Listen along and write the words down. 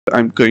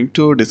I'm going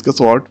to discuss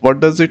what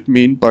does it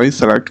mean by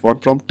select one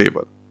from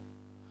table.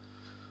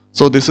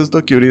 So this is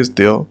the query is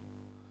there.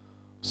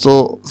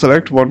 So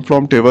select one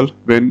from table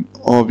when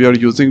we are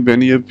using when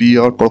we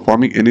are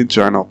performing any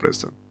join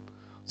operation.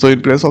 So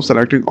in place of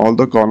selecting all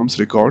the columns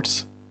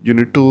records, you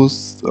need to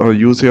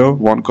use here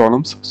one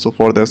columns. So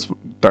for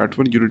that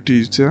one you need to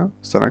use here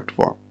select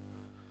one.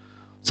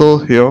 So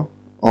here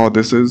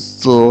this is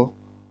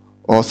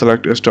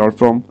select a star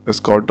from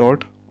scout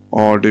dot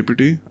or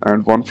dpt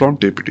and one from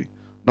dpt.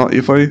 Now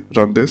if I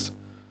run this,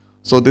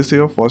 so this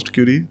here first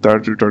query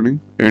that returning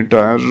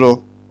entire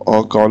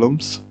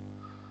columns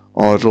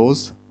or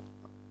rows,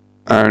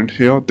 and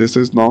here this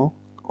is now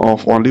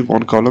of only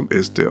one column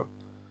is there.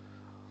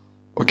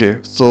 Okay,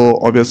 so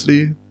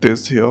obviously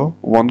this here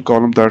one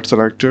column that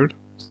selected,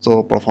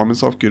 so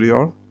performance of query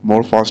are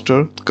more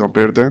faster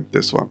compared than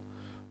this one.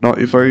 Now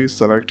if I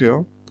select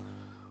here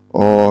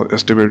or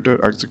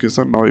estimated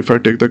execution, now if I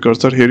take the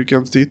cursor here, you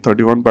can see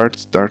 31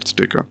 bytes that's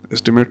taken.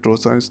 Estimate row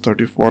size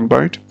 31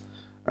 byte,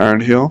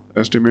 and here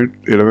estimate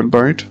 11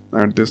 byte,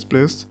 and this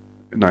place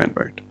 9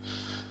 byte.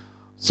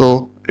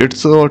 So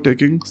it's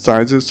taking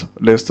size is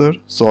lesser,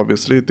 so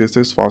obviously this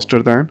is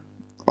faster than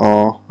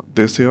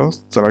this here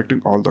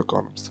selecting all the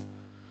columns.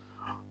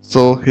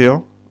 So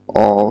here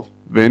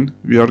when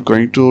we are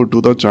going to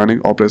do the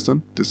joining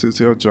operation, this is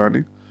here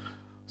joining.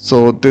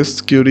 So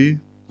this query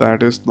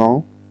that is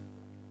now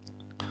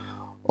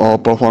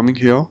performing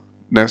here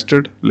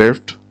nested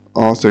left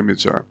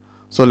semi-join.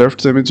 So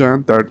left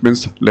semi-join, that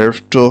means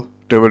left table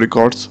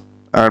records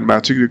and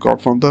matching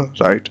record from the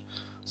right.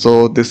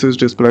 So this is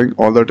displaying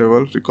all the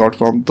table record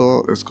from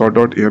the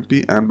scout.emp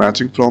and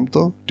matching from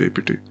the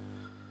dpt.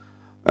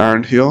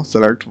 And here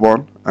select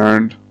one,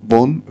 and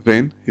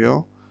when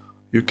here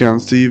you can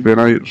see when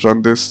I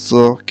run this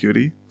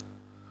query,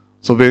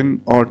 so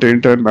when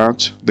 10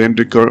 match, then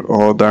record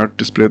that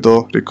display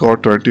the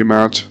record 20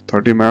 match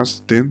 30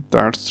 match, then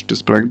that's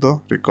displaying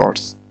the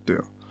records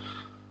there.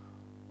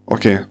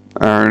 Okay,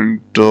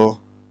 and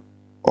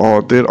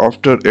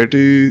thereafter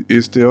 80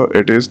 is there,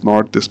 it is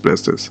not this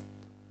places.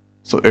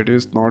 So it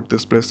is not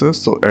this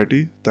places, so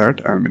 80 that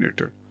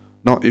eliminated.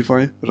 Now if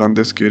I run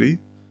this query,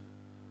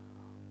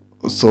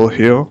 so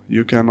here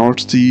you cannot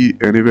see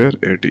anywhere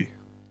 80.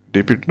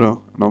 dpt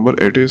number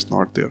 80 is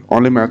not there,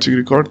 only matching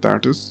record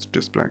that is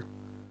displaying.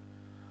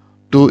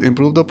 To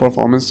improve the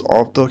performance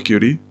of the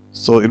query,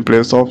 so in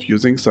place of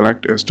using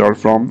select a star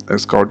from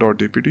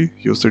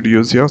scout.dpt, you should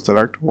use here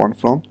select one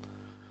from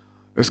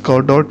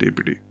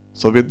scout.dpt.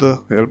 So with the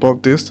help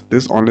of this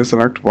only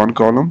select one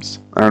columns,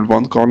 and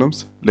one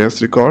columns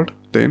less record,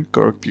 then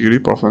query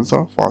performance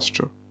are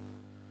faster.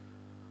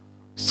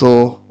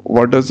 So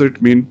what does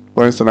it mean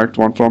by select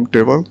one from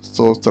table?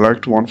 So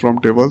select one from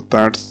table,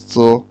 that's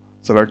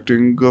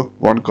selecting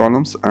one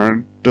columns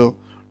and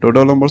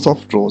total numbers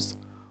of rows.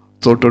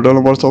 So total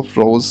numbers of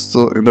rows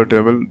in the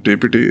table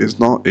dpt is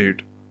now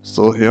 8.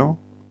 So here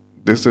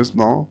this is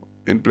now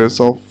in place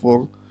of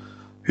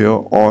here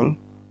all,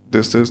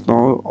 this is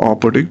now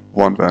putting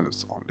one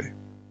values only.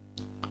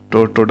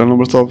 Total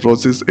numbers of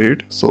rows is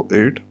 8, so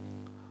 8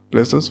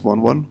 places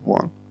 1 1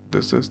 1,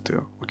 this is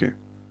there. Okay,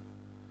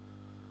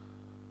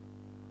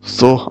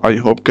 so I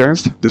hope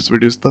guys this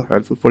video is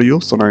helpful for you.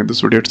 So now in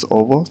this video it's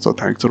over, so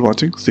thanks for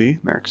watching, see you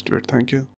next video. Thank you.